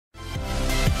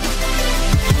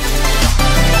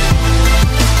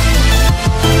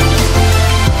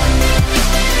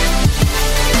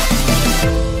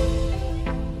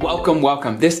Welcome,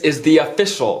 welcome. This is the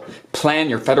official Plan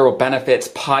Your Federal Benefits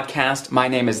podcast. My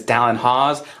name is Dallin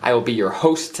Hawes. I will be your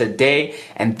host today,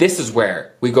 and this is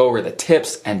where we go over the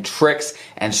tips and tricks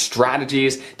and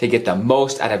strategies to get the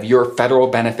most out of your federal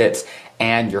benefits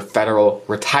and your federal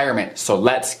retirement. So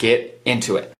let's get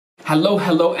into it. Hello,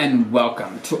 and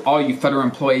welcome to all you federal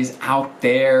employees out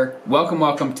there.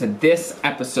 Welcome to this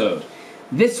episode.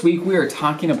 This week we are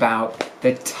talking about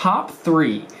the top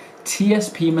 3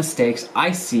 TSP mistakes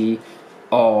I see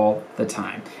all the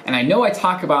time. And I know I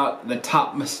talk about the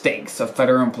top mistakes of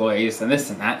federal employees and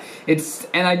this and that.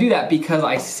 And I do that because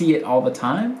I see it all the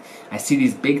time. I see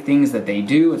these big things that they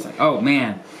do. It's like, oh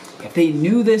man, if they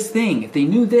knew this thing,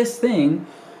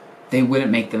 they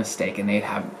wouldn't make the mistake and they'd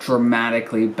have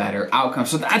dramatically better outcomes.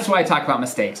 So that's why I talk about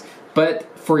mistakes.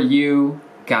 But for you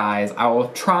guys, I will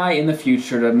try in the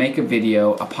future to make a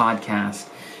video, a podcast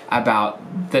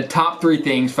about the top 3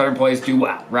 things federal employees do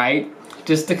well, right?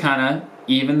 Just to kind of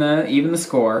even the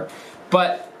score.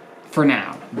 But for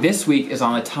now, this week is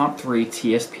on the top 3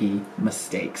 TSP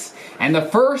mistakes. And the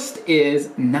first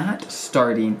is not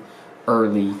starting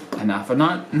early enough, or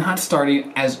not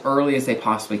starting as early as they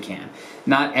possibly can.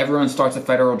 Not everyone starts a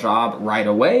federal job right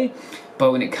away,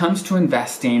 but when it comes to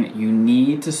investing, you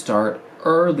need to start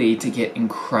early to get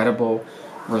incredible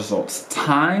results.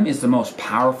 Time is the most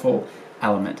powerful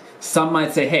element. Some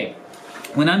might say, hey,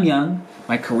 when I'm young,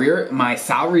 my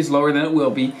salary's lower than it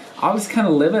will be, I'll just kind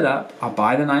of live it up. I'll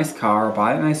buy the nice car, I'll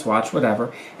buy the nice watch,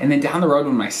 whatever. And then down the road,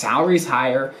 when my salary's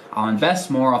higher, I'll invest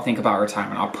more, I'll think about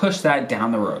retirement. I'll push that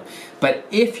down the road. But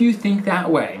if you think that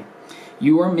way,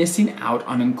 you are missing out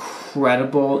on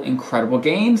incredible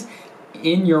gains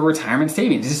in your retirement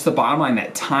savings. This is the bottom line,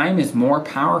 that time is more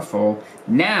powerful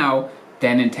now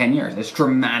than in 10 years. It's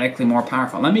dramatically more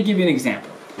powerful. Let me give you an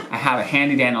example. I have a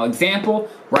handy dandy example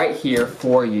right here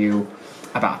for you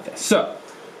about this. So,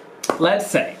 let's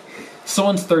say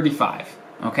someone's 35,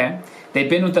 okay? They've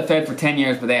been with the Fed for 10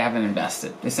 years, but they haven't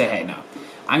invested. They say, hey, no,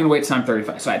 I'm gonna wait till I'm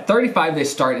 35. So at 35, they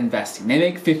start investing. They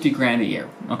make 50 grand a year,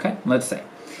 okay? Let's say.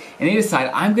 And they decide,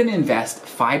 I'm gonna invest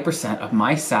 5% of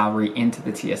my salary into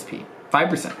the TSP,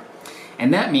 5%.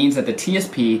 And that means that the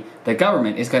TSP, the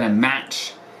government, is gonna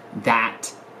match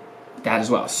that as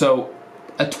well. So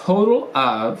a total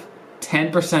of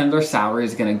 10% of their salary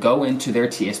is going to go into their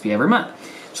TSP every month.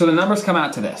 So the numbers come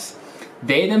out to this.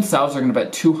 They themselves are going to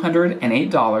put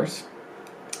 $208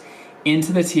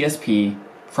 into the TSP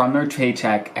from their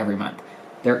paycheck every month.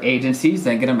 Their agencies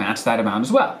then going to match that amount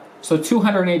as well. So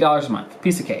 $208 a month,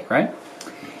 piece of cake, right?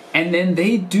 And then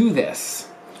they do this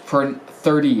for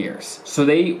 30 years. So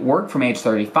they work from age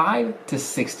 35 to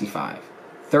 65.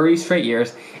 30 straight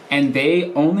years, and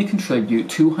they only contribute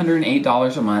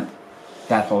 $208 a month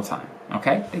that whole time,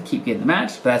 okay? They keep getting the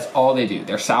match, but that's all they do.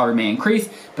 Their salary may increase,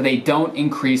 but they don't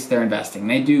increase their investing.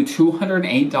 They do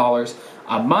 $208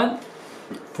 a month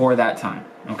for that time,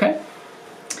 okay?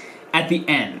 At the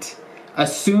end,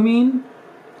 assuming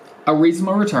a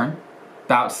reasonable return,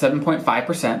 about 7.5%,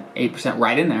 8%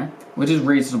 right in there, which is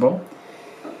reasonable,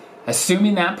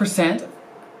 assuming that percent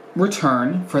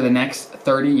return for the next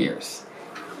 30 years,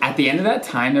 at the end of that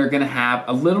time, they're going to have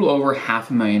a little over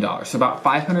 $500,000. So about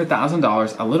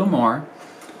 $500,000, a little more,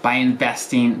 by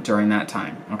investing during that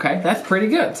time. Okay, that's pretty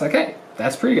good. It's like, hey,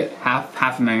 that's pretty good.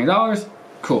 $500,000,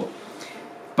 cool.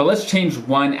 But let's change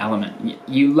one element.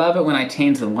 You love it when I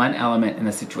change the one element in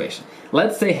the situation.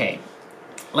 Let's say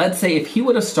if he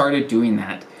would have started doing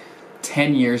that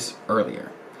 10 years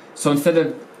earlier. So instead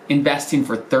of investing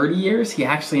for 30 years, he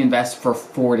actually invests for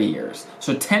 40 years.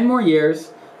 So 10 more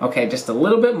years. Okay, just a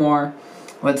little bit more.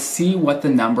 Let's see what the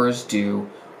numbers do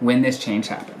when this change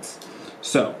happens.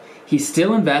 So he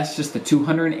still invests just the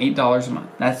 $208 a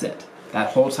month. That's it. That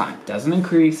whole time. Doesn't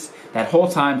increase. That whole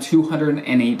time,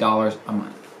 $208 a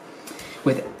month.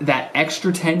 With that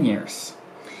extra 10 years,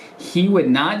 he would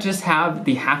not just have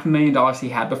the $500,000 he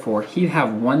had before. He'd have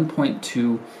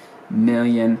 $1.2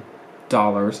 million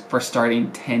for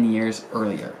starting 10 years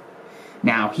earlier.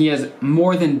 Now, he has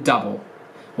more than double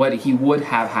what he would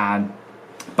have had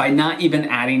by not even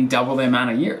adding double the amount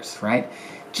of years, right?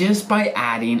 Just by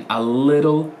adding a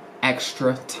little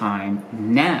extra time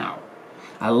now,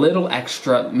 a little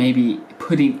extra maybe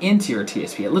putting into your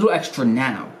TSP, a little extra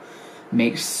now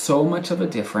makes so much of a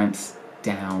difference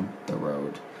down the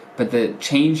road. But the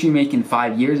change you make in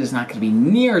 5 years is not going to be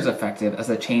near as effective as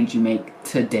the change you make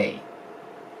today,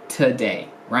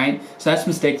 right? So that's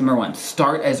mistake number 1.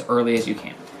 Start as early as you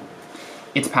can.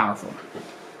 It's powerful.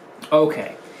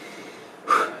 Okay,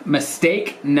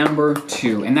 mistake number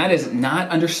 2, and that is not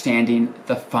understanding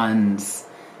the funds,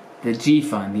 the G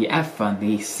fund, the F fund,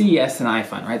 the C, S, and I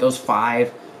fund, right? Those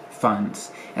 5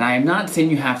 funds. And I am not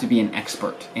saying you have to be an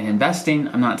expert in investing.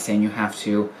 I'm not saying you have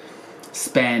to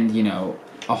spend,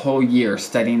 a whole year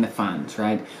studying the funds,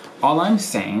 right? All I'm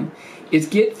saying is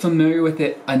get familiar with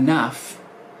it enough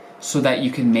so that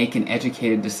you can make an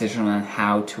educated decision on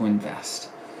how to invest.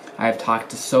 I've talked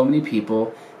to so many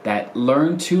people that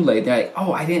learn too late. They're like,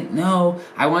 oh, I didn't know.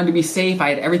 I wanted to be safe. I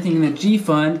had everything in the G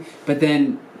fund, but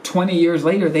then 20 years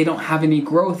later, they don't have any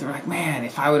growth. They're like, man,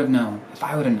 if I would have known,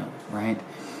 right?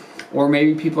 Or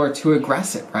maybe people are too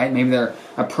aggressive, right? Maybe they're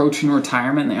approaching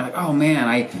retirement and they're like, oh man,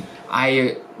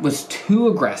 I was too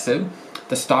aggressive.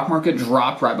 The stock market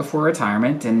dropped right before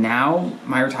retirement, and now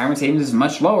my retirement savings is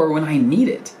much lower when I need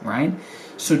it, right?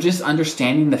 So just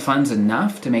understanding the funds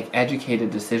enough to make educated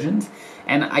decisions.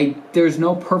 And there's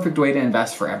no perfect way to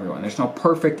invest for everyone. There's no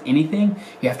perfect anything.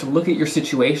 You have to look at your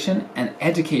situation and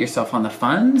educate yourself on the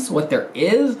funds, what there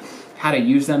is, how to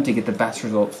use them to get the best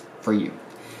results for you.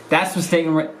 That's mistake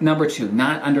number 2,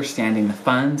 not understanding the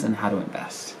funds and how to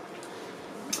invest.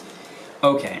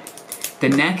 Okay, the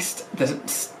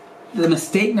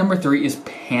mistake number 3 is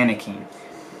panicking.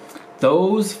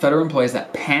 Those federal employees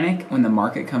that panic when the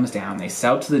market comes down, they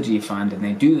sell to the G fund and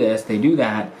they do this, they do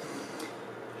that,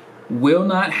 will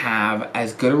not have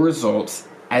as good a results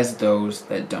as those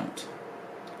that don't.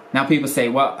 Now people say,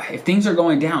 well, if things are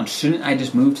going down, shouldn't I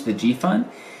just move to the G fund?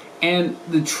 And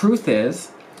the truth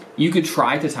is, you could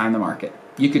try to time the market.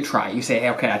 You could try. You say, hey,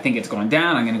 okay, I think it's going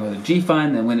down. I'm going to go to the G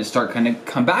fund. And when it starts kind of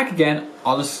come back again,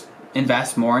 I'll just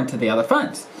invest more into the other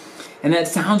funds. And that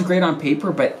sounds great on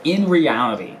paper, but in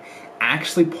reality,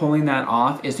 actually pulling that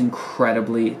off is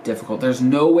incredibly difficult. There's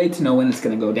no way to know when it's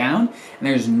going to go down, and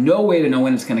there's no way to know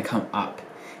when it's going to come up.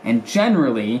 And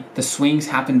generally, the swings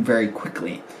happen very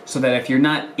quickly, so that if you're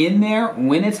not in there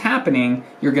when it's happening,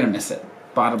 you're going to miss it.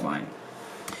 Bottom line.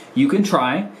 You can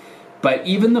try, but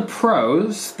even the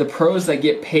pros that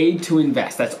get paid to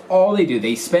invest, that's all they do.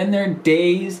 They spend their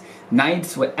days,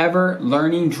 nights, whatever,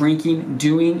 learning, drinking,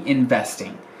 doing,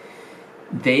 investing.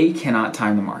 They cannot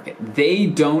time the market. They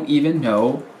don't even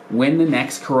know when the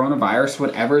next coronavirus,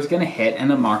 whatever, is going to hit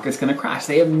and the market's going to crash.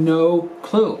 They have no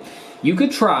clue. You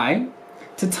could try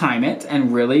to time it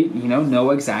and really,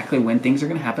 know exactly when things are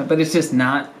going to happen, but it's just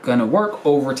not going to work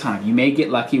over time. You may get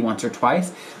lucky once or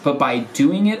twice, but by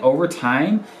doing it over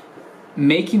time,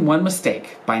 making one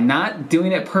mistake, by not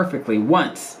doing it perfectly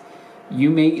once, you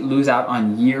may lose out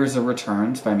on years of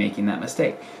returns by making that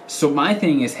mistake. So my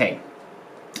thing is, hey,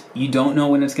 you don't know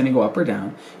when it's going to go up or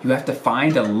down. You have to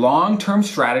find a long-term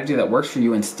strategy that works for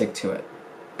you and stick to it.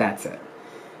 That's it.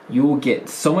 You will get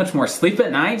so much more sleep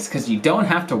at nights because you don't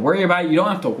have to worry about it. You don't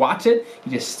have to watch it.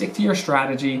 You just stick to your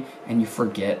strategy and you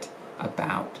forget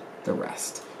about the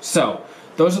rest. So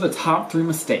those are the top 3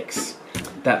 mistakes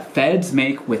that feds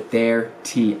make with their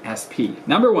TSP.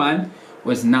 Number 1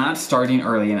 was not starting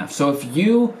early enough. So if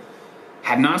you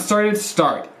have not started,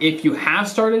 start. If you have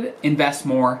started, invest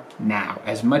more now.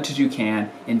 As much as you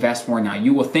can, invest more now.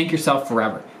 You will thank yourself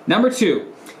forever. Number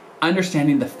 2,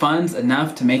 understanding the funds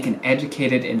enough to make an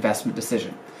educated investment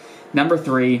decision. Number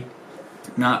 3,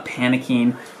 not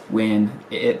panicking when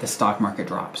the stock market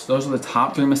drops. Those are the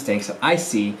top 3 mistakes that I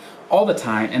see all the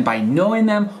time. And by knowing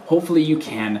them, hopefully you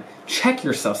can check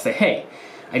yourself. Say, hey,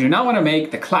 I do not want to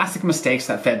make the classic mistakes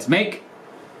that feds make.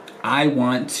 I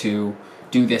want to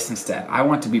do this instead. I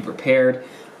want to be prepared.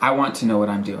 I want to know what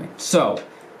I'm doing. So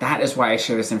that is why I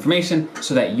share this information,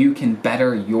 so that you can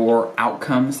better your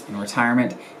outcomes in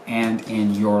retirement and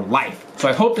in your life. So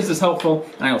I hope this is helpful,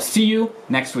 and I will see you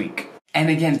next week. And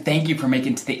again, thank you for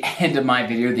making it to the end of my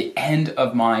video, the end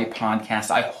of my podcast.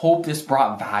 I hope this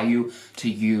brought value to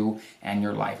you and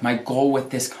your life. My goal with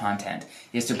this content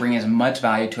is to bring as much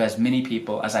value to as many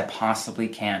people as I possibly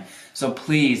can. So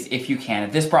please, if you can,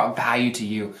 if this brought value to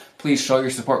you, please show your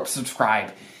support,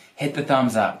 subscribe, hit the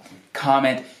thumbs up,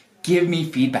 comment, give me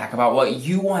feedback about what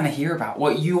you want to hear about,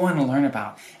 what you want to learn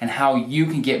about, and how you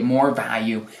can get more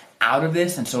value out of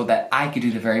this, and so that I could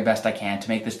do the very best I can to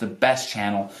make this the best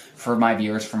channel for my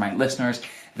viewers, for my listeners,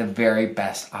 the very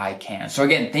best I can. So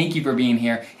again, thank you for being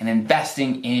here and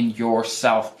investing in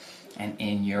yourself and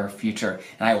in your future.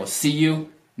 And I will see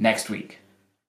you next week.